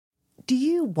Do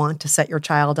you want to set your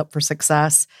child up for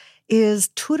success? Is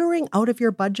tutoring out of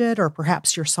your budget, or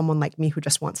perhaps you're someone like me who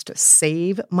just wants to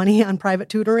save money on private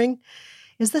tutoring?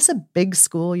 Is this a big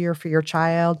school year for your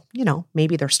child?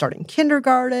 Maybe they're starting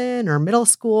kindergarten or middle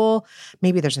school.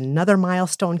 Maybe there's another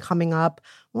milestone coming up.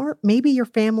 Or maybe your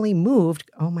family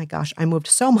moved. Oh my gosh, I moved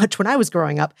so much when I was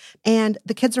growing up, and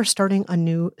the kids are starting a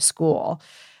new school.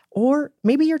 Or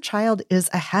maybe your child is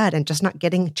ahead and just not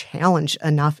getting challenged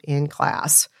enough in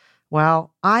class.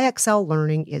 Well, IXL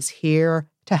Learning is here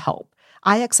to help.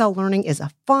 IXL Learning is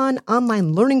a fun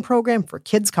online learning program for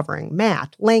kids covering math,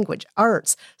 language,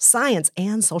 arts, science,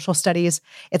 and social studies.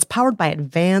 It's powered by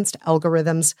advanced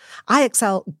algorithms.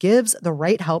 IXL gives the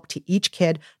right help to each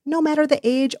kid, no matter the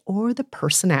age or the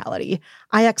personality.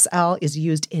 IXL is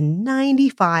used in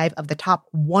 95 of the top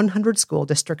 100 school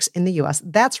districts in the U.S.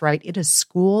 That's right, it is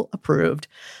school approved.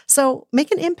 So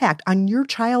make an impact on your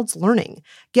child's learning.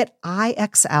 Get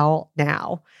IXL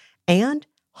now. And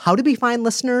How to Be Fine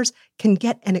listeners can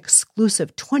get an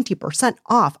exclusive 20%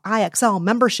 off IXL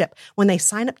membership when they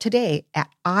sign up today at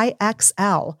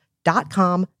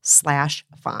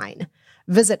IXL.com/fine.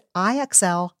 Visit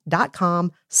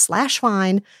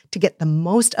IXL.com/fine to get the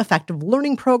most effective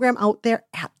learning program out there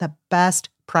at the best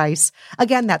price.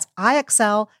 Again, that's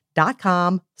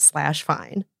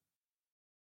IXL.com/fine.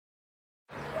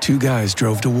 Two guys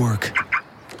drove to work.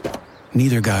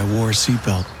 Neither guy wore a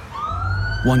seatbelt.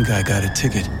 One guy got a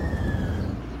ticket.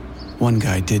 One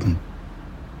guy didn't.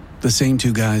 The same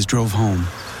two guys drove home.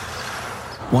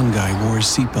 One guy wore his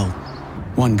seatbelt.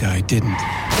 One guy didn't.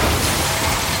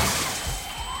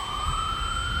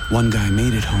 One guy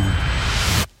made it home.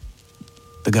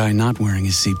 The guy not wearing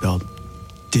his seatbelt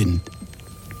didn't.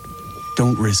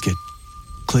 Don't risk it.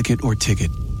 Click it or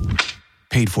ticket.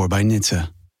 Paid for by NHTSA.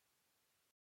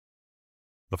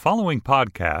 The following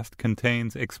podcast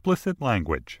contains explicit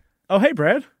language. Oh, hey,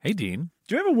 Brad. Hey, Dean.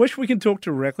 Do you ever wish we can talk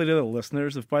directly to the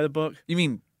listeners of By the Book? You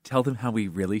mean tell them how we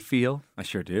really feel? I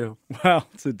sure do. Well,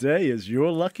 today is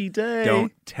your lucky day.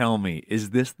 Don't tell me. Is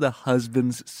this the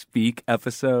Husbands Speak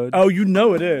episode? Oh, you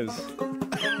know it is.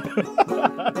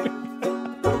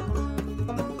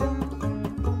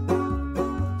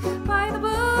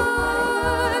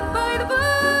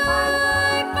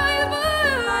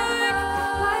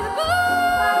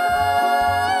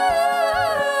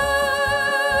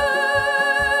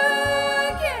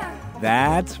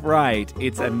 That's right.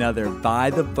 It's another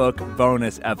By the Book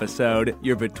bonus episode,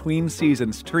 your between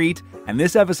seasons treat, and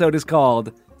this episode is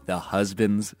called The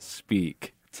Husbands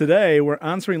Speak. Today, we're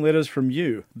answering letters from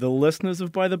you, the listeners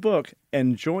of By the Book,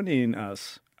 and joining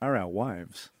us are our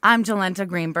wives. I'm Jolenta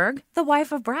Greenberg, the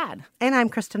wife of Brad. And I'm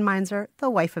Kristen Meinzer, the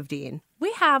wife of Dean.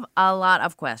 We have a lot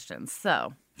of questions,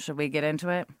 so should we get into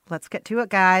it? Let's get to it,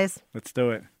 guys. Let's do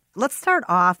it. Let's start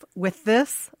off with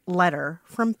this letter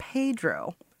from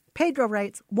Pedro. Pedro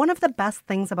writes, one of the best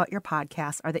things about your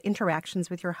podcast are the interactions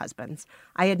with your husbands.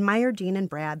 I admire Dean and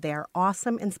Brad. They are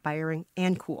awesome, inspiring,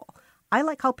 and cool. I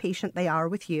like how patient they are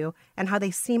with you and how they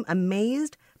seem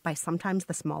amazed by sometimes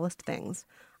the smallest things.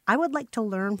 I would like to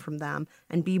learn from them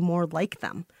and be more like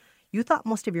them. You thought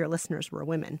most of your listeners were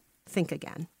women. Think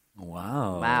again.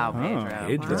 Wow.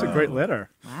 Pedro. That's a great letter.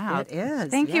 Wow. It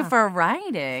is. Thank you for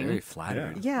writing. Very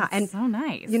flattering. Yeah, and So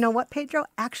nice. you know what, Pedro?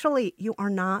 Actually, you are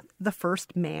not the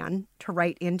first man to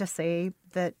write in to say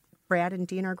that Brad and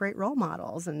Dean are great role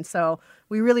models. And so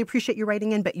we really appreciate you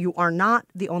writing in, but you are not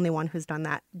the only one who's done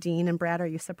that. Dean and Brad, are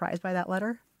you surprised by that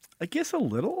letter? I guess a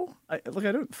little. I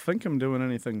don't think I'm doing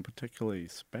anything particularly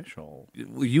special.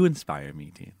 Well, you inspire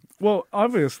me, Dean. Well,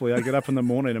 obviously, I get up in the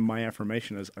morning and my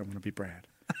affirmation is, I want to be Brad.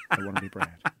 I want to be Brad.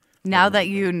 Now that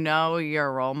you know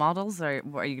your role models, are you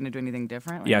going to do anything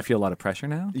different? Yeah, I feel a lot of pressure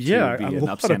now Yeah, to be a an lot of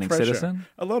upstanding pressure. citizen.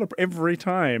 Every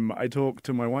time I talk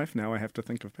to my wife now, I have to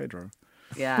think of Pedro.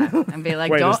 Yeah, and be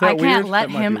like, Wait, is I that can't weird? let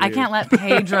That might him, be I weird. can't let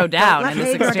Pedro down in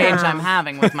this Pedro exchange down. I'm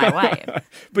having with my wife.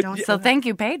 But So thank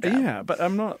you, Pedro. yeah, but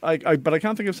I'm not. But I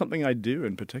can't think of something I do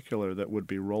in particular that would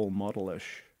be role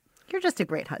model-ish. You're just a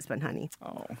great husband, honey.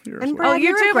 Oh, you're And so- Brad, you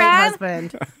you're too, a great Brad.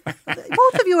 husband.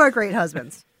 Both of you are great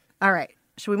husbands. All right.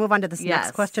 Should we move on to this Yes.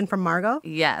 next question from Margot?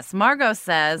 Yes. Margot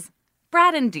says,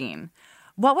 Brad and Dean,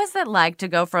 what was it like to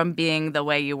go from being the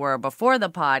way you were before the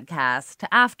podcast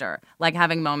to after? Like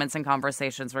having moments and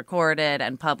conversations recorded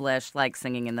and published, like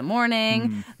singing in the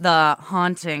morning, the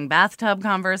haunting bathtub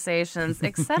conversations,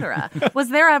 etc. Was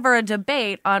there ever a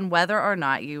debate on whether or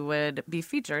not you would be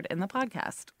featured in the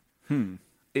podcast?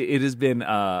 It has been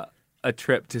a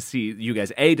trip to see you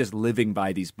guys, A, just living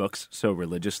by these books so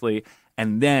religiously,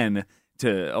 and then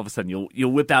to all of a sudden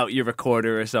you'll whip out your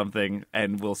recorder or something,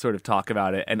 and we'll sort of talk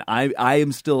about it. And I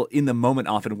am still in the moment,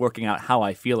 often working out how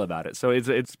I feel about it. So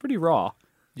it's pretty raw.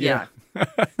 Yeah.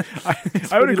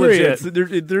 I would agree.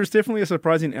 legit. There's definitely a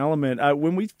surprising element.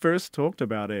 When we first talked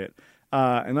about it,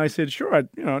 and I said, sure, I'd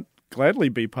gladly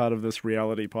be part of this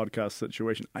reality podcast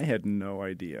situation. I had no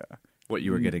idea What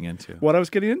you were getting into. what I was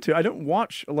getting into. I don't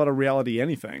watch a lot of reality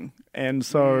anything. And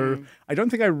so I don't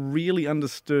think I really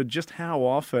understood just how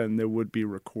often there would be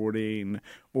recording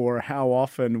or how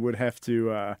often would have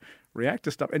to react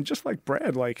to stuff. And just like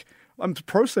Brad, like I'm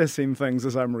processing things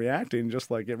as I'm reacting, just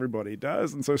like everybody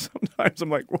does. And so sometimes I'm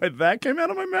like, wait, that came out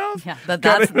of my mouth? Yeah,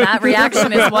 that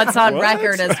reaction is what's on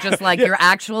record as just like your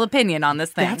actual opinion on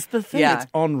this thing. That's the thing. Yeah.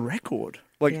 It's on record.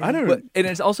 Like, I don't... But, and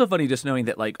it's also funny just knowing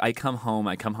that, like, I come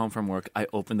home from work, I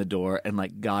open the door, and,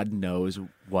 like, God knows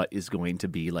what is going to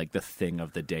be, like, the thing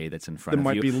of the day that's in front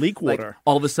There of you. might be leak Like, water.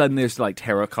 all of a sudden, there's, like,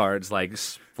 tarot cards, like,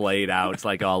 splayed out,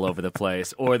 like, all over the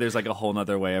place. Or there's, like, a whole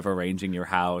nother way of arranging your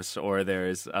house. Or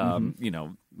there's,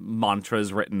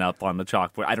 mantras written up on the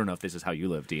chalkboard. I don't know if this is how you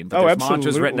live, Dean, but there's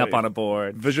mantras written up on a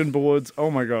board. Vision boards.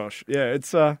 Oh, my gosh. Yeah,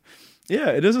 it's... Yeah,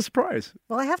 it is a surprise.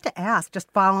 Well, I have to ask,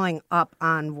 just following up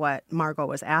on what Margot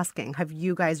was asking, have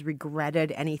you guys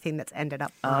regretted anything that's ended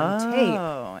up on tape?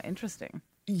 Oh, interesting.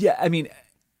 Yeah, I mean...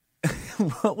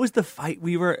 What was the fight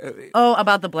we were... Oh,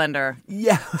 about the blender.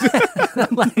 Yeah.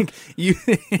 Like, you...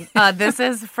 This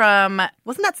is from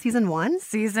Wasn't that season 1?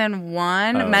 season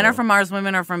 1. Men are from Mars,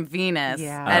 women are from Venus.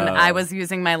 Yeah. And I was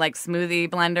using my like smoothie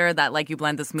blender that like you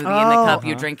blend the smoothie in the cup,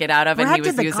 you drink it out of, and Brad he was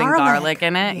did the using garlic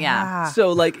in it. Yeah.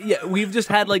 So, like, yeah, we've just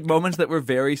had, like, moments that were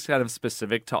very kind of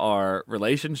specific to our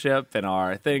relationship and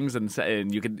our things.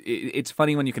 And you can... It's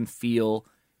funny when you can feel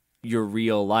your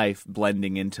real life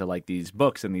blending into, like, these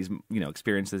books and these,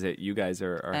 experiences that you guys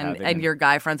are having. And your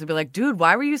guy friends would be like, dude,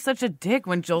 why were you such a dick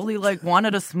when Jolie, like,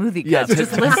 wanted a smoothie cup?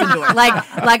 Just listen to her.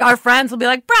 Like, our friends will be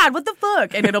like, Brad, what the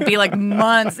fuck? And it'll be, like,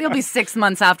 months. It'll be 6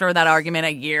 months after that argument,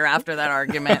 a year after that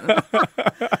argument.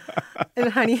 And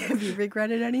honey, have you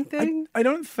regretted anything? I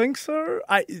don't think so.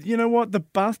 You know what? The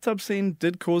bathtub scene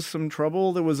did cause some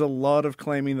trouble. There was a lot of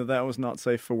claiming that was not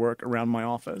safe for work around my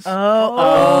office. You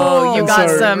got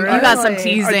some really?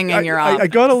 teasing in your office. I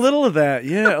got a little of that.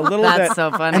 Yeah, a little of that. That's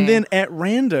so funny. And then at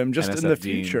random, just in NSF the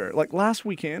Dean. future, like last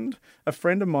weekend, a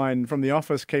friend of mine from the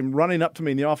office came running up to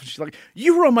me in the office. She's like,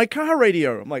 "You were on my car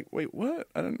radio." I'm like, "Wait, what?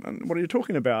 What are you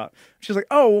talking about?" She's like,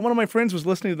 "Oh, well, one of my friends was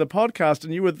listening to the podcast,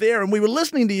 and you were there, and we were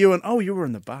listening to you, and oh, you were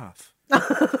in the bath."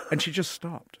 And she just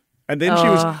stopped. And then she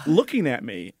was looking at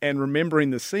me and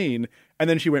remembering the scene, and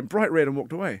then she went bright red and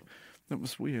walked away. That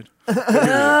was weird.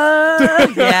 Yeah.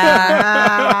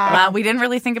 Well, we didn't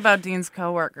really think about Dean's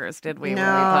coworkers, did we, when we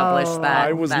published that?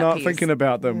 I was that not piece? thinking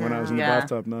about them when I was in the Yeah.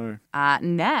 bathtub, no.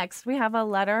 Next, we have a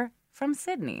letter from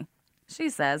Sydney. She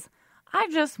says, I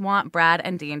just want Brad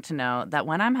and Dean to know that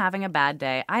when I'm having a bad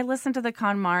day, I listen to the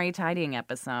KonMari tidying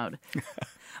episode.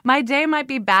 My day might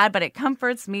be bad, but it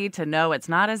comforts me to know it's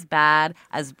not as bad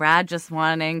as Brad just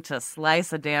wanting to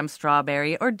slice a damn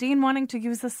strawberry or Dean wanting to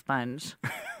use a sponge.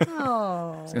 I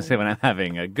was going to say, when I'm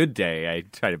having a good day, I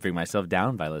try to bring myself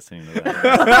down by listening to that.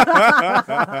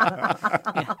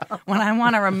 Yeah. When I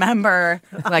want to remember,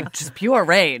 like, just pure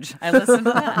rage, I listen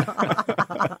to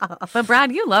that. But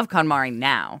Brad, you love KonMari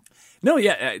now. No,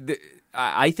 yeah.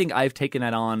 I think I've taken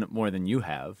that on more than you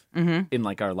have in,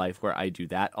 like, our life, where I do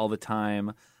that all the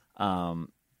time.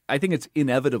 I think it's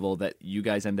inevitable that you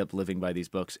guys end up living by these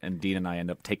books and Dean and I end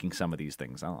up taking some of these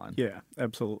things on. Yeah,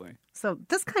 absolutely. So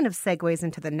this kind of segues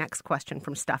into the next question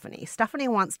from Stephanie. Stephanie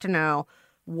wants to know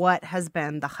what has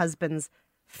been the husband's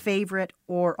favorite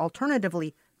or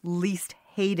alternatively least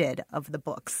hated of the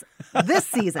books this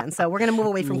season. So we're going to move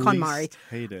away from KonMari. Least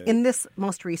hated. In this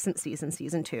most recent season,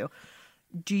 season 2,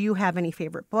 do you have any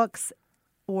favorite books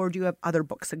or do you have other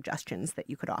book suggestions that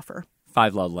you could offer?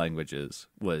 5 Love Languages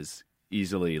was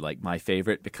easily, like, my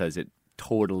favorite because it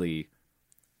totally,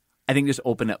 I think, just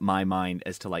opened up my mind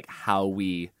as to, like, how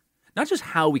we, not just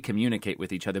how we communicate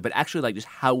with each other, but actually, like, just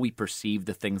how we perceive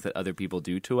the things that other people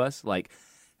do to us. Like,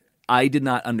 I did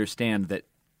not understand that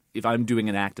if I'm doing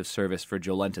an act of service for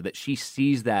Jolenta, that she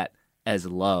sees that as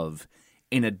love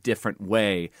in a different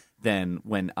way than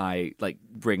when I, like,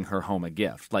 bring her home a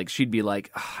gift. Like, she'd be like,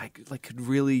 I could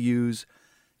really use,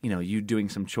 you doing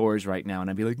some chores right now. And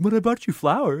I'd be like, but I bought you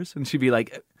flowers. And she'd be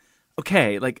like,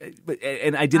 okay. Like,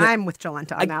 and I didn't. I'm with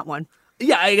Jolenta on that one.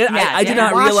 Yeah, I did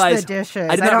not Wash realize. the dishes.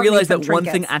 I did I not don't realize need that some one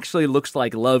thing trinkets. actually looks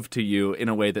like love to you in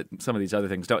a way that some of these other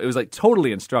things don't. It was, like,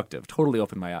 totally instructive, totally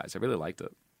opened my eyes. I really liked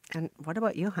it. And what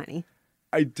about you, honey?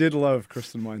 I did love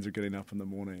Kristen Meinzer getting up in the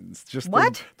mornings. Just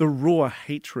What? The raw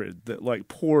hatred that like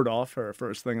poured off her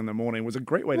first thing in the morning was a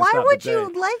great way to Why start would the day.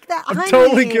 you like that? I'm honey?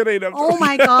 totally kidding. I'm Oh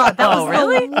my God, that was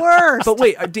really? the worst. But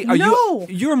wait, are No.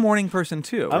 you're a morning person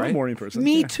too, I'm right? a morning person.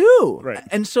 Me yeah. too. Right.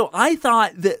 And so I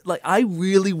thought that like I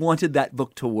really wanted that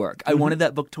book to work. I wanted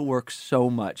that book to work so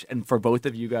much, and for both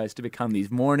of you guys to become these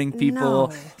morning people,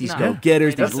 No. these No.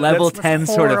 go-getters, these level that's 10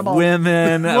 sort of horrible.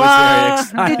 women. I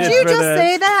was very excited Did you for just this.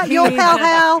 say that? Yo Hal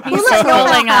Hal. Who He's let Yo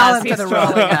trolling Hal Hal us. into He's the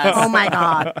trolling room? us. Oh my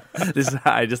God.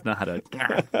 I just know how to.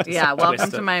 Yeah, welcome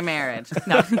twist to it. my marriage.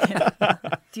 No.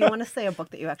 Do you want to say a book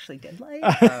that you actually did like?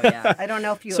 Oh, yeah. I don't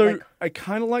know if you So like. I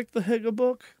kind of liked the Higa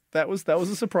book. That was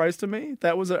a surprise to me.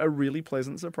 That was a really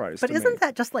pleasant surprise. But to me. isn't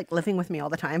that just like living with me all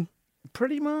the time?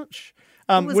 pretty much?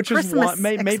 was Which is why Christmas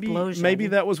maybe explosion.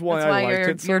 that was why That's I why liked you're,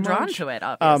 it so you're drawn much. to it,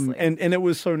 obviously. And it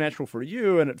was so natural for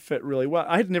you, and it fit really well.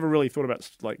 I had never really thought about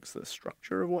like the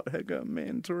structure of what Higa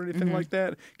meant or anything like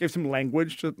that. Gave some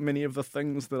language to many of the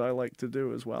things that I like to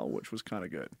do as well, which was kind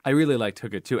of good. I really liked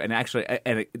Higa too, and actually,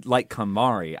 like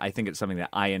KonMari, I think it's something that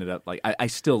I ended up like. I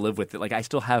still live with it. Like I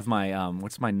still have my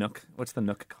what's my Nook? What's the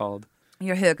Nook called?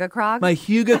 Your Hugo Krog? My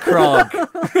Hugo Krog.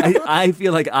 I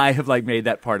feel like I have like made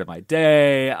that part of my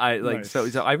day. I like Nice.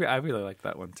 so I really like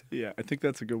that one too. Yeah, I think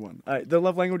that's a good one. The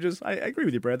love languages, I agree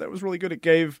with you, Brad. That was really good. It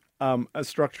gave a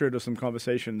structure to some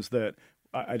conversations that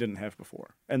I didn't have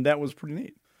before, and that was pretty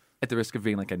neat. At the risk of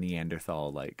being like a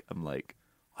Neanderthal, like I'm like,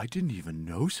 I didn't even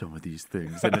know some of these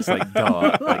things, and it's like,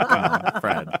 duh, like come on,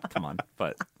 Fred, come on.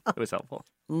 But it was helpful.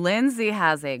 Lindsay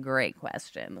has a great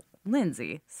question.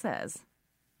 Lindsay says,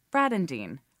 Brad and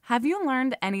Dean, have you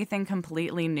learned anything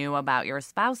completely new about your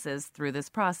spouses through this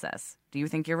process? Do you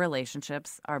think your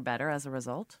relationships are better as a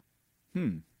result?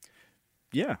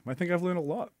 Yeah, I think I've learned a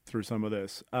lot through some of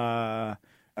this. I'm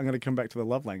going to come back to the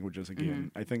love languages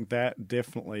again. I think that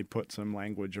definitely put some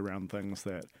language around things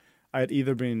that I had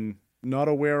either been not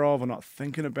aware of or not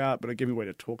thinking about, but it gave me a way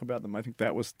to talk about them. I think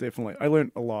that was definitely, I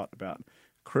learned a lot about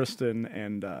Kristen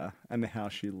and how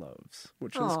she loves,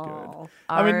 which is good.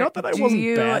 I mean, not that I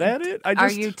wasn't bad at it. I just,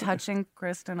 Are you touching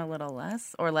Kristen a little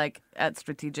less, or like at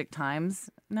strategic times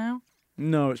now?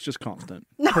 No, it's just constant.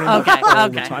 Pretty much Okay, all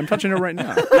the okay. time. I'm touching her right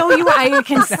now. No, I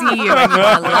can see you and you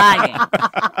are lying.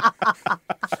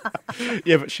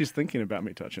 Yeah, but she's thinking about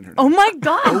me touching her. Oh my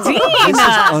God, Dean! This is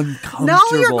uncomfortable. No,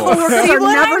 your coworkers See are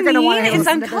what never I going to mean? want to It's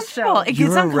listen to this uncomfortable. show. It gets You're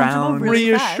uncomfortable around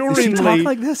really fast. Reassuringly Does she talk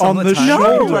like this on all the the time?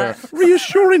 shoulder.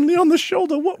 Reassuringly on the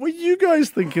shoulder. What were you guys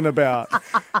thinking about?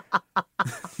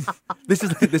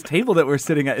 This table that we're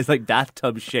sitting at is like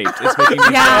bathtub shaped. It's making me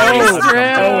Yeah,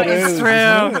 very it's true.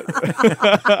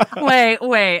 uncomfortable. It's true.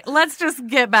 Wait. Let's just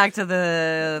get back to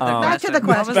the Back to question. the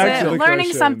What question. was Back it? to the Learning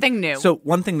question. something new. So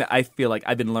one thing that I feel like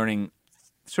I've been learning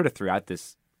sort of throughout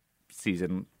this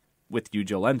season with you,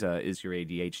 Jolenta, is your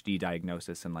ADHD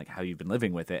diagnosis and like how you've been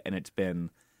living with it. And it's been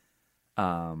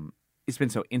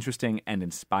so interesting and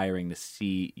inspiring to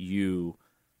see you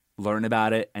learn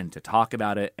about it and to talk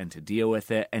about it and to deal with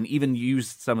it and even use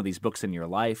some of these books in your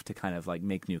life to kind of like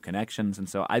make new connections. And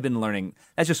so I've been learning,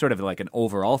 that's just sort of like an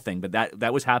overall thing, but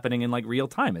that was happening in like real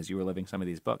time as you were living some of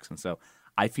these books. And so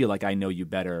I feel like I know you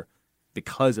better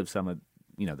because of some of,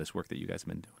 this work that you guys have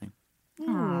been doing.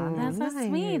 Aw, that's so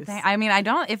sweet. nice. I mean,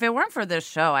 if it weren't for this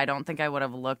show, I don't think I would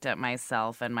have looked at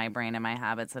myself and my brain and my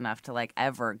habits enough to like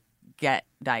ever get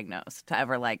diagnosed, to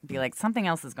ever like be like something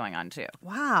else is going on too.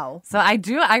 Wow. So I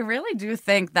really do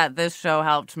think that this show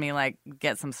helped me like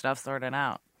get some stuff sorted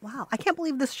out. Wow. I can't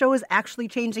believe this show is actually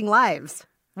changing lives.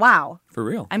 Wow. For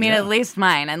real. I mean, at least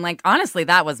mine. And like, honestly,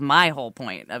 that was my whole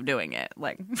point of doing it.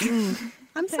 Like,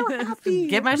 I'm so happy.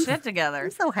 get my shit together.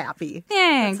 I'm so happy.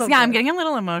 Thanks. so Yeah, I'm good. getting a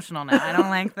little emotional now. I don't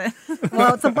like this.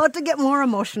 Well, it's about to get more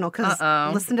emotional because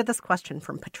Uh-oh. listen to this question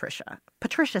from Patricia.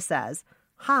 Patricia says,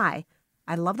 "Hi,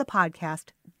 I love the podcast.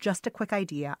 Just a quick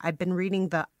idea. I've been reading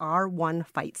the R1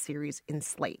 Fight series in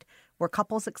Slate, where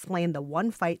couples explain the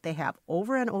one fight they have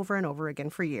over and over and over again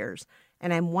for years.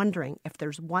 And I'm wondering if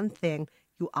there's one thing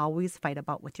you always fight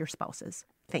about with your spouses.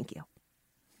 Thank you."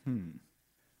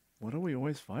 What do we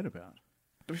always fight about?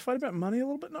 Do we fight about money a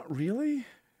little bit? Not really.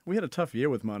 We had a tough year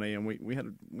with money, and we had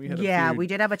a Yeah, few- we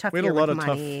did have a tough we had year a lot with of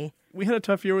money. we had a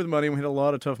tough year with money. And we had a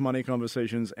lot of tough money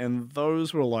conversations, and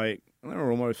those were like they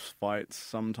were almost fights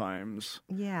sometimes.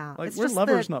 Yeah. Like it's we're just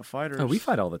lovers, that- not fighters. Oh, we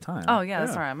fight all the time. Oh, yeah,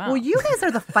 that's Yeah. where I'm at. Well, you guys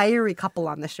are the fiery couple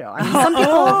on the show. I mean, some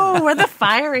people. Oh, we're the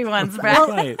fiery ones, Brad.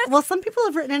 Right. Well, some people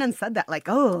have written in and said that, like,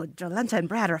 "Oh, Jolenta and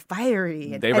Brad are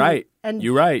fiery." They right. And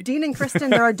You right. Dean and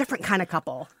Kristen, they're a different kind of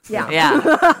couple. Yeah.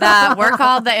 Yeah, we're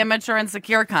called the immature,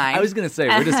 insecure kind. I was gonna say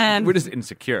we're just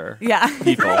insecure yeah.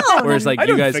 people, whereas like I you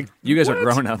don't guys think- you guys are what?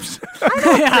 grown ups.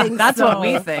 Yeah, think that's so. what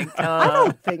we think. I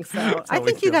don't think so. I we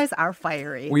think you feel. guys are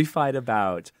fiery. We fight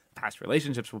about past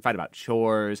relationships. We'll fight about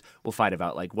chores. We'll fight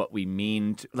about like what we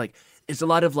mean. Like it's a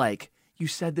lot of like, you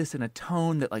said this in a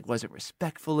tone that like wasn't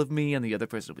respectful of me, and the other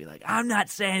person will be like, I'm not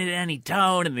saying it in any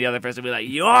tone, and the other person will be like,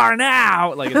 you are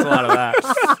now. Like it's a lot of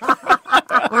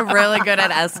that. We're really good at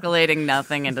escalating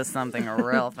nothing into something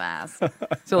real fast.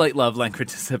 So like love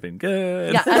languages have been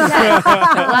good. Yeah,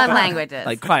 okay. Love languages.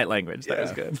 Like quiet language, that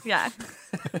was good. yeah.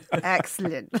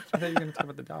 Excellent. I thought you were going to talk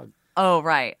about the dog. Oh,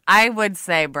 right. I would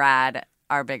say, Brad,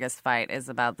 our biggest fight is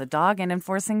about the dog and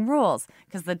enforcing rules,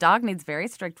 because the dog needs very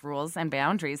strict rules and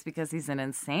boundaries because he's an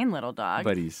insane little dog.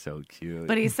 But he's so cute.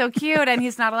 But he's so cute, and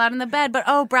he's not allowed in the bed. But,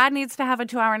 oh, Brad needs to have a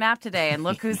 2-hour nap today, and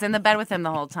look who's in the bed with him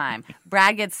the whole time.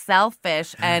 Brad gets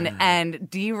selfish and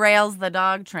derails the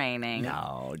dog training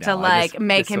to, like,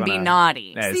 make him be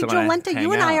naughty. Yeah, See, Jolenta,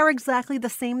 you and I are exactly the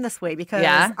same this way because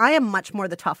Yeah? I am much more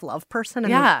the tough love person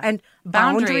and, Yeah. and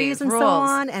Boundaries, boundaries and so rules.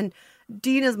 on. And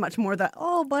Dean is much more the,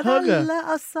 but Hugger.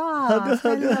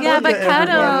 Yeah, but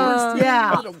cuddle.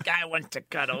 Yeah, Little guy wants to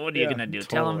cuddle. What are you going to do?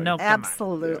 Tell him no? Come on.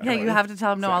 absolutely. Yeah, you have to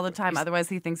tell him no all the time. Otherwise,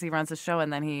 he thinks he runs the show,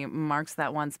 and then he marks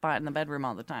that one spot in the bedroom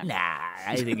all the time. Nah,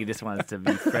 I think he just wants to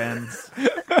be friends.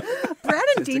 Brad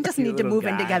and Dean just cute need to little move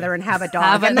in guy. together and have a dog.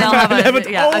 Have a, and they'll then, have a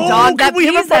dog that can we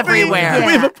have a pees puppy? everywhere. Can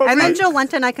we have a puppy? and then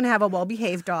Jolenta and I can have a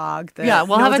well-behaved dog. That Yeah,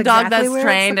 we'll have knows a dog exactly that's where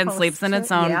trained it's and supposed sleeps in to.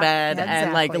 its own Yeah, bed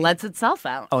and like exactly. lets itself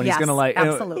out. Oh, and he's Yes, gonna like,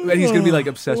 absolutely. and he's gonna be like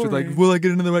obsessed with like, will I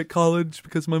get into the right college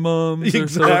because my mom's are so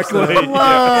Exactly. upset.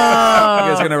 Whoa.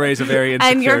 He's gonna raise a very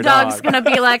insecure And your dog's dog. gonna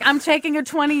be like, I'm taking a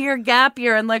 20-year gap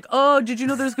year, and like, oh, did you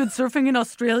know there's good surfing in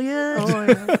Australia? I'm going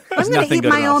to nothing eat good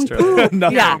my in own Australia. poop.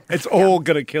 Nothing. Yeah. It's all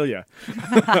gonna kill you.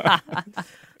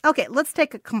 Okay, let's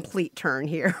take a complete turn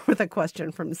here with a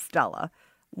question from Stella.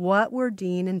 What were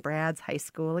Dean and Brad's high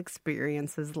school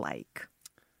experiences like?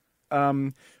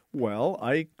 Well,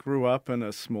 I grew up in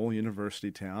a small university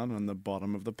town on the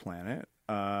bottom of the planet.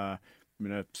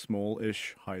 In a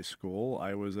small-ish high school.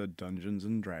 I was a Dungeons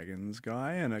and Dragons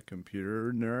guy and a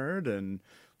computer nerd, and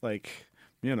like,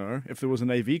 you know, if there was an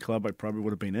AV club, I probably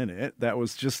would have been in it. That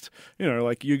was just, you know,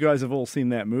 like you guys have all seen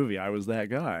that movie. I was that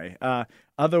guy.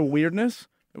 Other weirdness,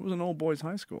 it was an all-boys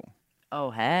high school.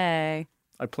 Oh, hey.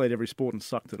 I played every sport and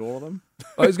sucked at all of them.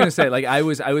 I was gonna say, like, I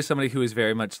was somebody who was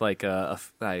very much like I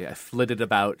flitted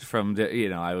about from the, you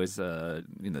know, I was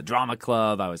in the drama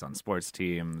club, I was on sports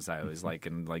teams, I was like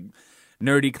in like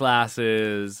nerdy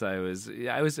classes, I was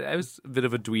a bit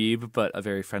of a dweeb, but a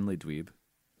very friendly dweeb.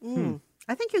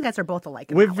 I think you guys are both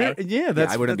alike in We're that way.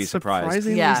 that's I wouldn't that's be surprised.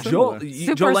 surprisingly Yeah. similar.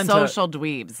 Super Jolenta- social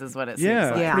dweebs is what it seems Yeah,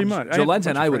 like. Yeah. pretty much. Jolenta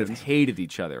and I would have hated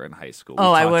each other in high school.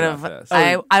 Oh, We I talked would about have.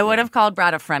 this. I would have called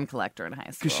Brad a friend collector in high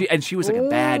school. Because she was like a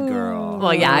bad girl.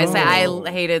 Well, yeah, I say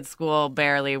I hated school,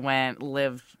 barely went,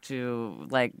 lived to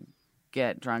like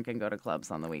get drunk and go to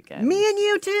clubs on the weekend. Me and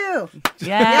you too.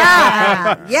 Yeah.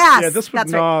 Yeah. Yes. Yeah, this would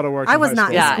that's not right. have worked I in was high not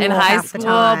school. Yeah, in school high half the school,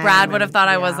 time, Brad would have thought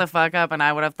I was yeah. a fuck up, and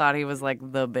I would have thought he was like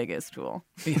the biggest tool.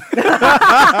 Well,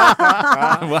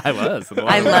 I was.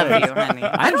 I love you, honey.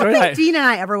 I don't think Dean and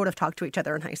I ever would have talked to each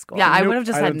other in high school. Yeah, I Nope, would have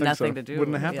just I had don't think nothing so. to do.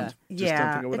 Wouldn't have happened. Yeah. Just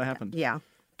don't think it would have happened. Yeah. It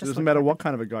Just doesn't like matter that. what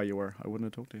kind of a guy you were. I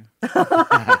wouldn't have talked to you.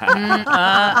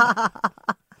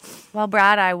 Well,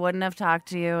 Brad, I wouldn't have talked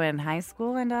to you in high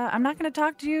school, and I'm not going to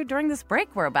talk to you during this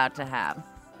break we're about to have.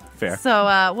 Fair.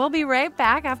 So we'll be right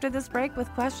back after this break with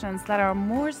questions that are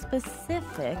more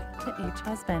specific to each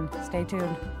husband. Stay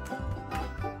tuned.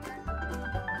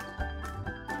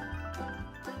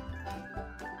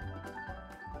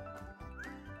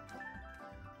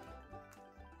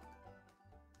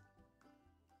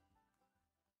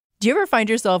 Do you ever find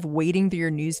yourself wading through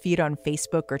your newsfeed on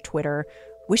Facebook or Twitter,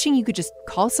 wishing you could just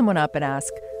call someone up and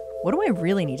ask, what do I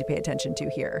really need to pay attention to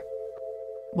here?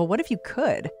 Well, what if you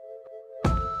could?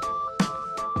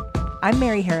 I'm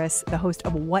Mary Harris, the host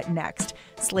of What Next,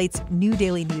 Slate's new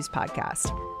daily news podcast.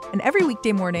 And every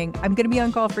weekday morning, I'm going to be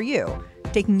on call for you,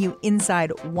 taking you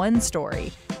inside one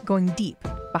story, going deep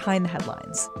behind the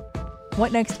headlines.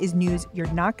 What Next is news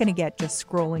you're not going to get just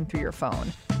scrolling through your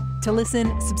phone. To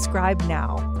listen, subscribe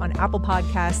now on Apple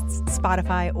Podcasts,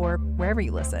 Spotify, or wherever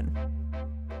you listen.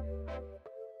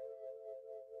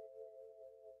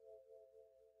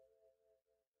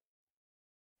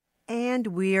 And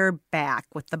we're back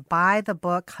with the By the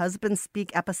Book Husband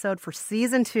Speak episode for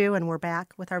season 2. And we're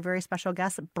back with our very special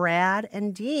guests, Brad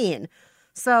and Dean.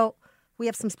 So we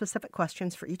have some specific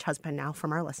questions for each husband now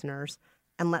from our listeners.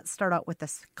 And let's start out with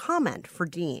this comment for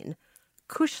Dean.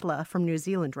 Kushla from New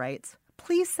Zealand writes,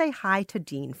 please say hi to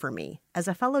Dean for me. As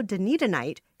a fellow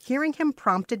Dunedinite, hearing him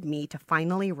prompted me to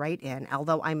finally write in,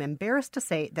 although I'm embarrassed to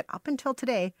say that up until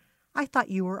today, I thought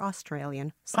you were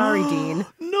Australian. Sorry, Dean.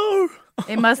 No.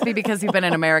 It must be because you've been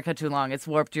in America too long. It's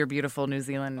warped your beautiful New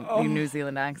Zealand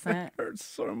accent. Hurts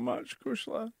so much,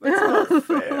 Kushla. That's not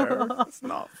fair. That's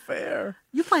not fair.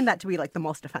 You find that to be like the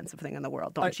most offensive thing in the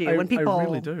world, don't you? I When people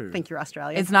really do. think you're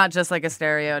Australian. It's not just like a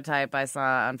stereotype I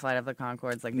saw on Flight of the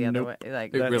Conchords, like the other way.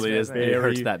 Like It That's really is. very- It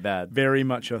hurts that bad. Very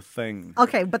much a thing.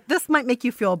 Okay, but this might make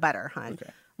you feel better, hon.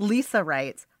 Okay. Lisa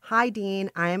writes, Hi, Dean.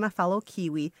 I am a fellow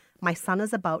Kiwi. My son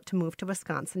is about to move to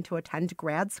Wisconsin to attend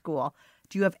grad school.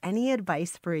 Do you have any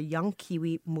advice for a young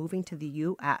Kiwi moving to the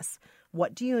U.S.?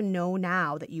 What do you know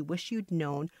now that you wish you'd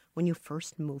known when you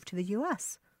first moved to the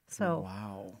U.S.? So,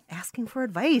 Wow. asking for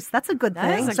advice. That's a good That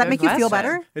thing. is a Does that good make you feel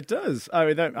question. better? It does.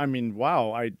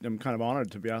 Wow. I am kind of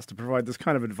honored to be asked to provide this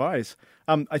kind of advice.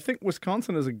 I think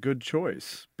Wisconsin is a good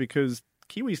choice because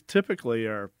Kiwis typically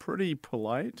are pretty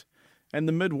polite, and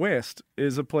the Midwest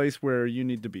is a place where you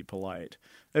need to be polite.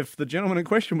 If the gentleman in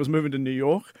question was moving to New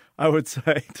York, I would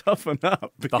say toughen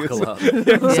up. Because, Buckle up.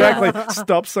 Yeah, exactly.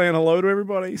 Stop saying hello to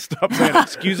everybody. Stop saying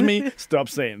excuse me. Stop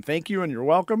saying thank you and you're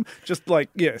welcome. Just like,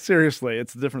 yeah, seriously,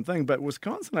 it's a different thing. But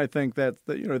Wisconsin, I think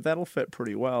that'll fit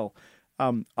pretty well.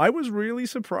 I was really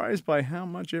surprised by how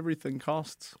much everything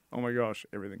costs. Oh my gosh,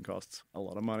 everything costs a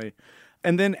lot of money.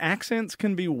 And then accents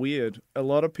can be weird. A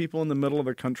lot of people in the middle of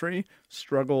the country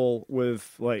struggle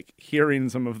with like hearing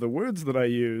some of the words that I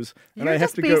use, and You're I have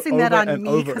just to go basing over that on and me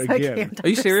over 'cause I again. can't Are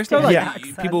you serious? understand Yeah.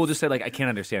 accents. People will just say, like, I can't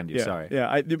understand you. Sorry.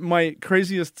 Yeah. My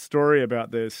craziest story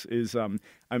about this is I'm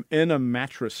in a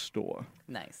mattress store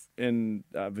nice. in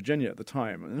Virginia at the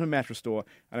time. I'm in a mattress store,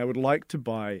 and I would like to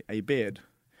buy a bed.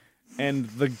 And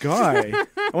the guy,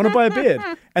 I want to buy a bed,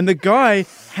 and the guy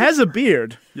has a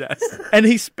beard. Yes. And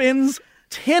he spends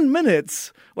 10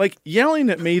 minutes like yelling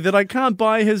at me that I can't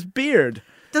buy his beard.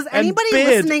 Does and anybody bed,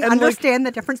 listening and, like, understand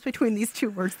the difference between these two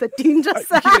words that Dean just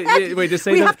said? Wait, just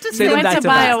say We them. have to say say them went back to to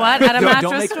buy back. a what at a Don't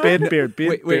mattress make store?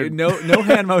 Beard. Wait, no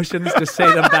hand motions. Just say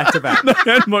them back to back.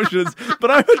 hand motions.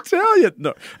 But I would tell you,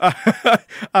 no.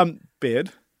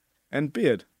 Bed and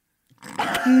beard.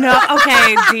 No,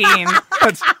 okay, Dean.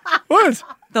 That's what?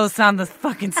 Those sound the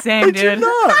fucking same, They do dude.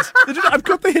 not. They do not. I've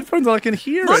got the headphones on. I can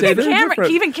hear Look it. at They're Cameron.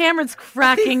 different. Even Cameron's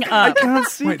cracking I up. can't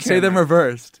see. Wait, say them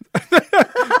reversed.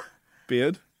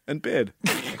 Beard and bed.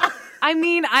 I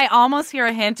mean, I almost hear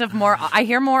a hint of more. I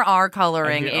hear more R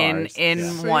coloring I hear in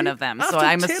Rs, one of them. So After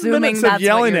I'm 10 assuming minutes that's of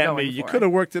yelling what you're at me, going you for. could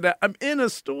have worked it out. I'm in a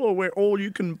store where all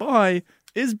you can buy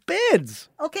is beds.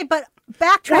 Okay, but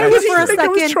Why backtrack would he for a think I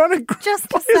was second. trying to Just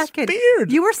grow a his second. beard?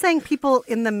 You were saying people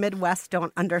in the Midwest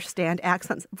don't understand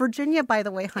accents. Virginia, by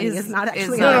the way, honey, is not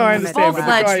actually No, No, I in the understand. But the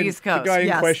Full-fledged guy, East Coast. the guy in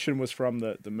Yes. question was from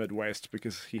the Midwest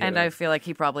because he had And a- I feel like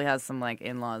he probably has some like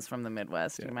in-laws from the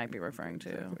Midwest you might be referring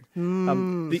to.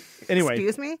 anyway.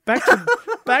 Excuse me?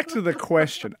 Back to the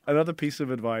question. Another piece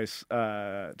of advice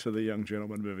to the young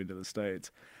gentleman moving to the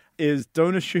States is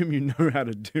don't assume you know how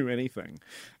to do anything.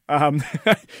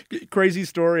 Crazy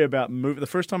story about the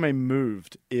first time I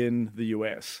moved in the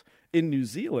US. In New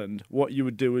Zealand, what you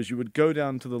would do is you would go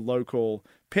down to the local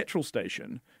petrol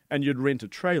station and you'd rent a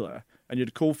trailer and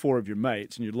you'd call 4 of your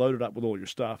mates and you'd load it up with all your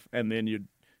stuff and then you'd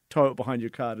tow it behind your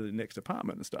car to the next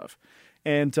apartment and stuff.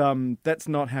 And that's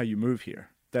not how you move here.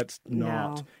 That's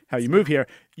not No, how you move here.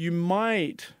 You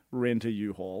might rent a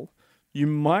U-Haul. You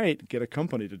might get a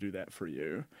company to do that for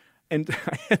you. And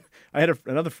I had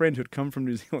another friend who'd come from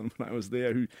New Zealand when I was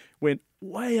there who went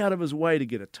way out of his way to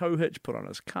get a tow hitch put on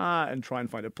his car and try and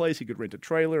find a place he could rent a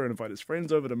trailer and invite his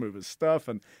friends over to move his stuff.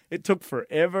 And it took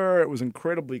forever. It was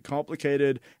incredibly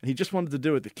complicated. And he just wanted to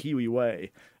do it the Kiwi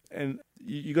way. And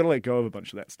you got to let go of a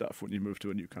bunch of that stuff when you move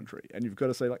to a new country. And you've got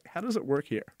to say, like, how does it work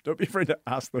here? Don't be afraid to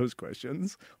ask those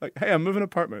questions. Like, hey, I'm moving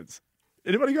apartments.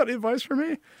 Anybody got any advice for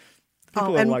me?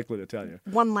 People are and likely to tell you.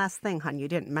 One last thing, hon, you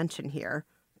didn't mention here.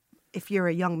 If you're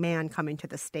a young man coming to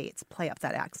the States, play up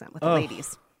that accent with the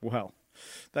ladies. Well,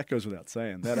 that goes without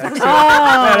saying. That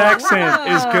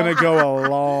accent is going to go a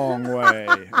long way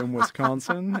in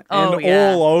Wisconsin Oh, and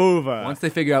yeah. all over Once they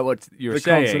figure out what you're the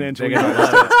saying, continental they're gonna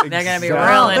United love it. States. They're gonna be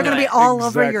Exactly. real They're into going to be it. all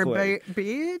over your Exactly.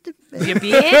 beard. Your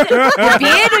beard? Your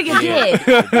beard or your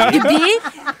beard? Your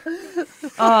beard?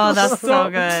 Oh, that's so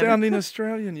Stop good. sounding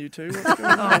Australian, you two. What's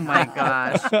going on? Oh my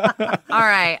gosh. All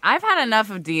right. I've had enough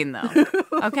of Dean, though.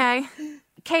 Okay?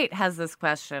 Kate has this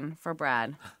question for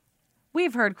Brad.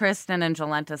 We've heard Kristen and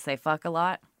Jolenta say fuck a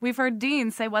lot. We've heard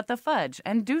Dean say what the fudge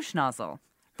and douche nozzle.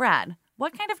 Brad,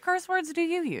 what kind of curse words do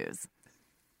you use?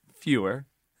 Fewer.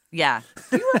 Yeah.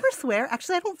 Do you ever swear?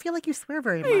 Actually, I don't feel like you swear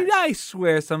very I mean, much. I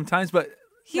swear sometimes, but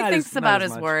He not thinks as- about not as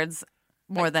his much. words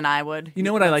more than I would. You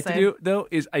know what I like let's to say. do, though,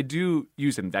 is I do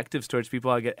use invectives towards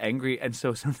people. I get angry, and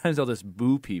so sometimes I'll just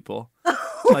boo people.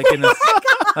 Like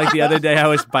like the other day I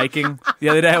was biking. The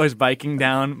other day I was biking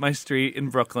down my street in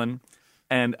Brooklyn,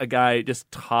 and a guy just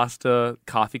tossed a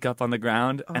coffee cup on the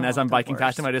ground. And as I'm biking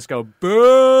past him, I just go,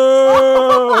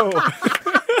 "Boo!"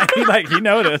 And he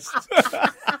noticed.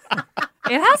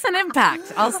 It has an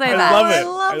impact. I'll say I that. love it. I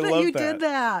love I that love you that. did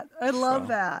that. I love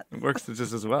that. It works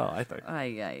just as well, I think.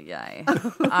 Ay, ay, ay.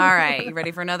 All right, you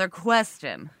ready for another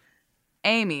question?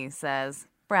 Amy says,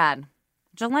 Brad,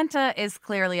 Jolenta is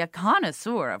clearly a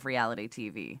connoisseur of reality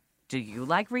TV. Do you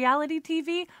like reality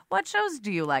TV? What shows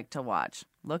do you like to watch?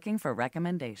 Looking for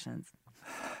recommendations.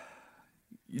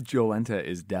 Jolenta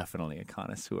is definitely a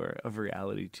connoisseur of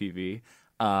reality TV.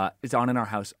 It's on in our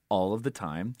house all of the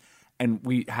time. And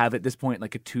we have at this point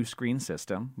like a 2-screen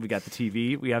system. We got the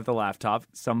TV, we have the laptop.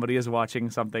 Somebody is watching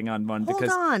something on one Hold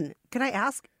because on. Can I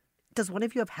ask, does one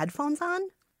of you have headphones on?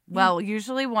 Well,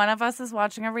 usually one of us is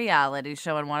watching a reality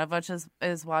show and one of us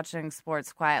is watching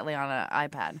sports quietly on an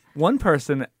iPad. one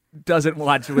person doesn't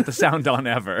watch it with the sound on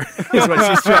ever, is what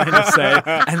she's trying to say.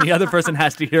 And the other person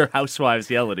has to hear housewives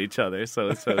yell at each other,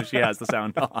 so she has the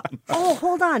sound on. Oh,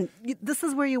 hold on. This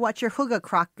is where you watch your Hooga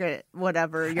Crockett,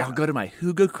 whatever. I'll go to my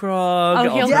Hooga Krog.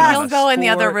 Oh, he'll I'll go in the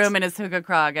other sports. room in his Hooga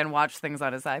Krog and watch things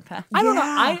on his iPad. I don't know.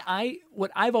 I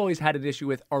what I've always had an issue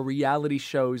with are reality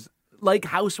shows like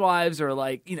Housewives or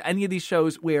like any of these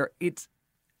shows where it's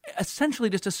essentially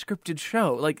just a scripted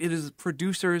show. Like it is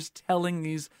producers telling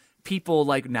these people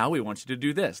like, now we want you to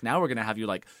do this. Now we're going to have you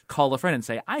like call a friend and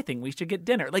say, I think we should get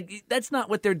dinner. Like that's not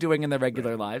what they're doing in their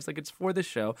regular lives. Like it's for the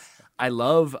show. I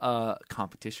love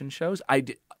competition shows.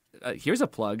 Here's a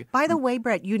plug. By the way,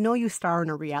 Brett, you know you star in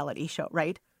a reality show,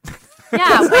 right?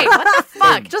 Yeah, wait, what the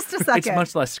fuck? Just a second. It's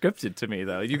much less scripted to me,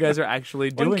 though. You guys are actually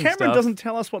doing When Cameron stuff. doesn't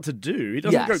tell us what to do, he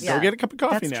doesn't Yes. go get a cup of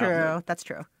coffee That's now. true. That's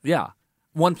true. Yeah.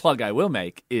 One plug I will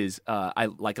make is I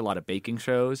like a lot of baking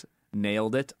shows.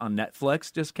 Nailed It on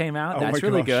Netflix just came out. Oh That's my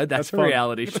really gosh, good. That's that's a fun.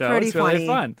 reality It's show. pretty It's really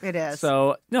funny. fun. It is.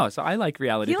 So I like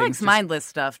reality He things. likes just- mindless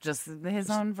stuff, just his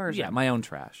own version. Yeah, my own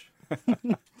trash.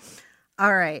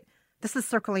 All right. This is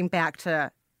circling back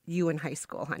to you in high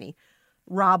school, honey.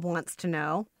 Rob wants to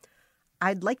know,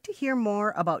 I'd like to hear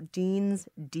more about Dean's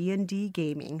D&D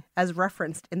gaming as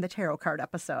referenced in the tarot card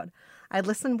episode. I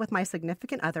listened with my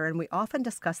significant other and we often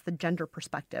discuss the gender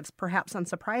perspectives. Perhaps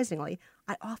unsurprisingly,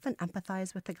 I often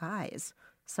empathize with the guys.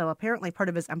 So apparently part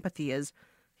of his empathy is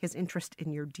his interest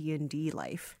in your D&D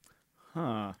life. Huh.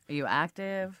 Are you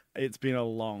active? It's been a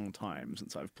long time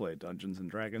since I've played Dungeons and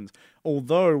Dragons.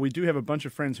 Although we do have a bunch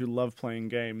of friends who love playing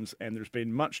games, and there's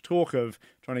been much talk of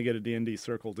trying to get a D&D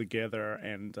circle together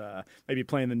and maybe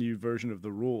playing the new version of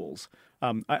the rules.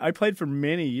 I played for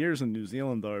many years in New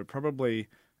Zealand, though, probably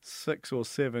 6 or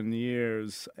 7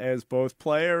 years as both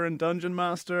player and dungeon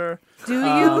master. Do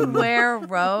you wear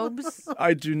robes?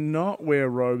 I do not wear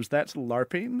robes. That's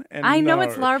LARPing. And I know no.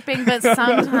 it's LARPing, but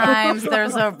sometimes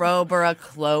there's a robe or a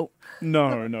cloak.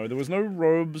 No, there was no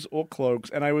robes or cloaks,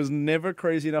 and I was never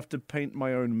crazy enough to paint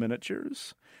my own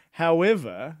miniatures.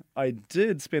 However, I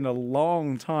did spend a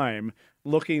long time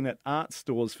looking at art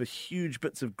stores for huge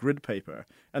bits of grid paper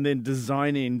and then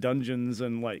designing dungeons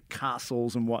and like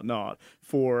castles and whatnot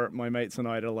for my mates and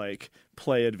I to like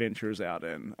play adventures out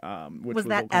in. Which Was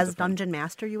that all kinds as of fun. dungeon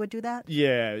master you would do that?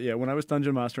 Yeah. When I was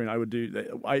dungeon mastering, I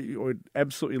would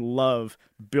absolutely love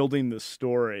building the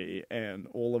story and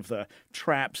all of the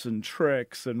traps and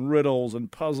tricks and riddles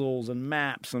and puzzles and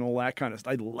maps and all that kind of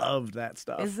stuff. I loved that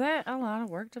stuff. Is it a lot of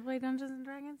work to play Dungeons and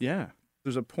Dragons? Yeah.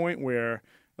 There's a point where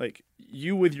like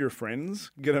you with your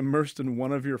friends get immersed in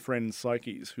one of your friends'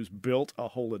 psyches who's built a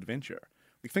whole adventure.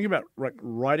 Like think about like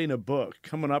writing a book,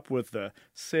 coming up with the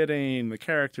setting, the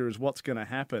characters, what's going to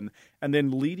happen, and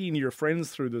then leading your friends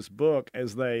through this book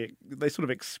as they sort of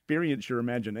experience your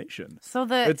imagination. So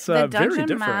the very Dungeon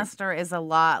different. Master is a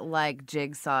lot like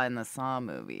Jigsaw in the Saw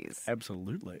movies.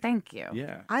 Absolutely. Thank you.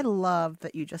 Yeah. I love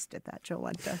that you just did that,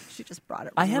 Jolenta. She just brought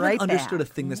it I haven't right understood back.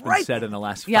 a thing that's been Right said in the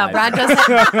last 5 Yeah, Brad minutes.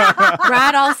 doesn't.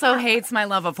 Brad also hates my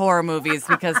love of horror movies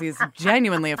because he's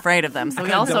genuinely afraid of them. So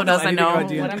he also don't know doesn't know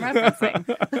anything what about I'm referencing.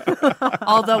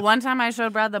 Although one time I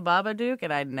showed Brad the Babadook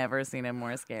and I'd never seen him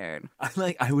more scared.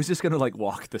 I was just gonna like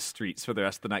walk the streets for the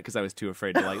rest of the night because I was too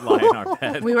afraid to like lie in our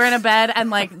bed. We were in a bed and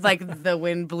like the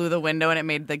wind blew the window and it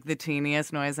made like the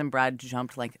teeniest noise and Brad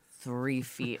jumped like 3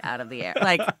 feet out of the air.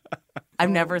 Like I've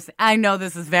never seen. I know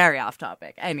this is very off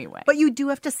topic. Anyway, But you do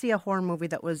have to see a horror movie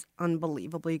that was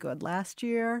unbelievably good last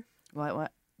year.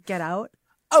 what? Get Out.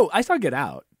 Oh, I saw Get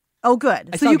Out. Oh,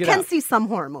 good. I So saw you Get can Out. see some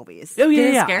horror movies. Oh yeah, Did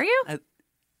it yeah. scare you?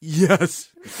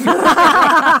 Yes.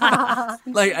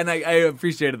 Like, and I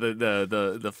appreciated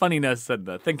the funniness and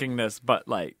the thinkingness, but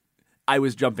like, I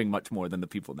was jumping much more than the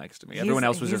people next to me. Everyone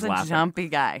else was just laughing. He's a jumpy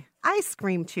guy. I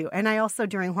scream too. And I also,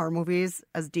 during horror movies,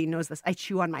 as Dean knows this, I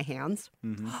chew on my hands.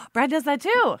 Brad does that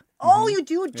too. Oh, you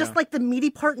do? Just like the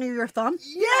meaty part near your thumb?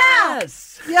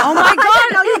 Yes. Yeah. Oh my I God.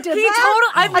 didn't know you did He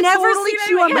that. I've I never totally seen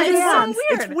chew it. on my It's so hands.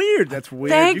 weird. It's weird. That's weird.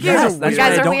 Thank You you. guys are That's You weird. guys why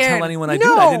I are don't weird. tell anyone I No.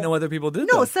 do it. I didn't know other people did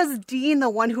No, that. it says Dean, the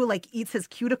one who like eats his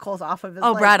cuticles off of his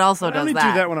Oh, leg. Brad also I does only do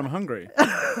that. that when I'm hungry.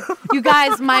 You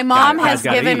guys, my mom has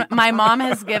gotta given eat. my mom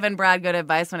has given Brad good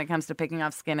advice when it comes to picking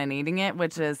off skin and eating it,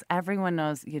 which is everyone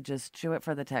knows you just chew it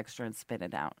for the texture and spit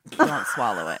it out. You don't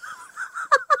swallow it.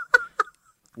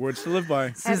 Words to live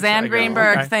by. Suzanne There you go.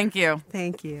 Greenberg, Okay. thank you.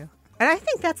 Thank you. And I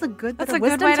think that's a good bit That's of a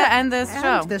good wisdom way to end this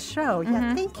show. This show.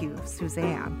 Yeah, thank you,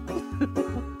 Suzanne.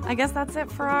 I guess that's it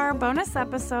for our bonus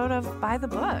episode of By the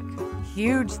Book.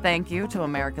 Huge thank you to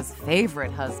America's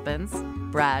favorite husbands,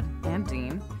 Brad and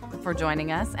Dean, for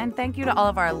joining us. And thank you to all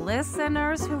of our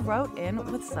listeners who wrote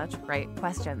in with such great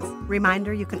questions.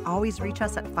 Reminder, you can always reach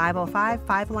us at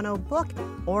 505-510-BOOK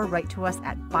or write to us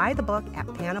at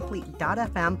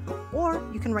bythebook@panoply.fm, or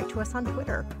you can write to us on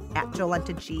Twitter at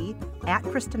Jolenta G, at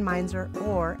Kristen Meinzer,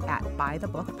 or at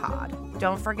bythebookpod.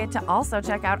 Don't forget to also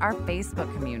check out our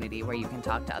Facebook community where you can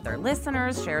talk to other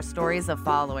listeners, share stories of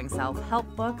following self-help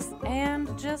books, and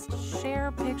just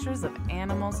share pictures of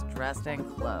animals dressed in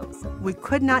clothes. We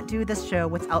could not do this show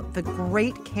without the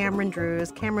great Cameron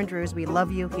Drews. Cameron Drews, we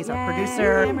love you. He's our Yay,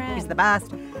 producer. Cameron. He's the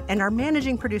best. And our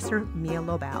managing producer, Mia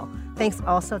Lobel. Thanks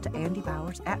also to Andy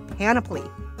Bowers at Panoply.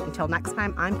 Until next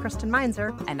time, I'm Kristen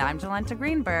Meinzer. And I'm Jolenta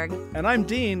Greenberg. And I'm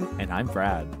Dean. And I'm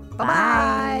Brad.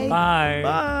 Bye-bye. Bye.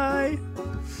 Bye.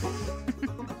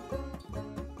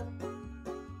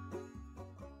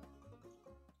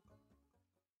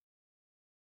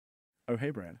 Oh,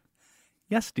 hey, Brad.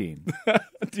 Yes, Dean.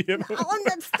 Do you have Oh,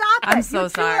 no, stop it. I'm so You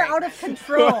two sorry. are out of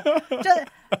control. Just,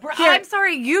 I'm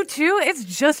sorry, you too? It's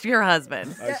just your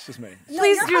husband. It's just me.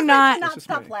 Please your do husband not- cannot It's just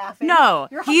stop me. laughing. No,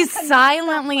 Your husband he's cannot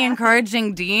silently stop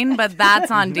encouraging Dean, but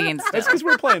that's on Dean's It's still. because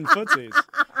we're playing footsies.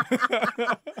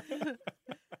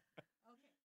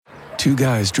 Two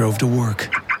guys drove to work.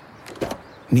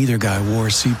 Neither guy wore a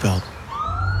seatbelt.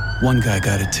 One guy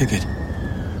got a ticket.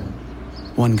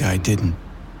 One guy didn't.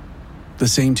 The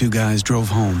same two guys drove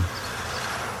home.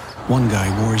 One guy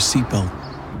wore his seatbelt.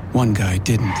 One guy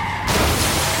didn't.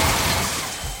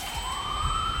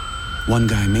 One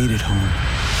guy made it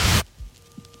home.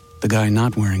 The guy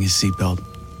not wearing his seatbelt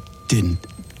didn't.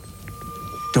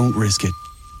 Don't risk it.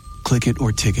 Click it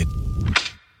or ticket.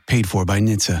 Paid for by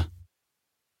NHTSA.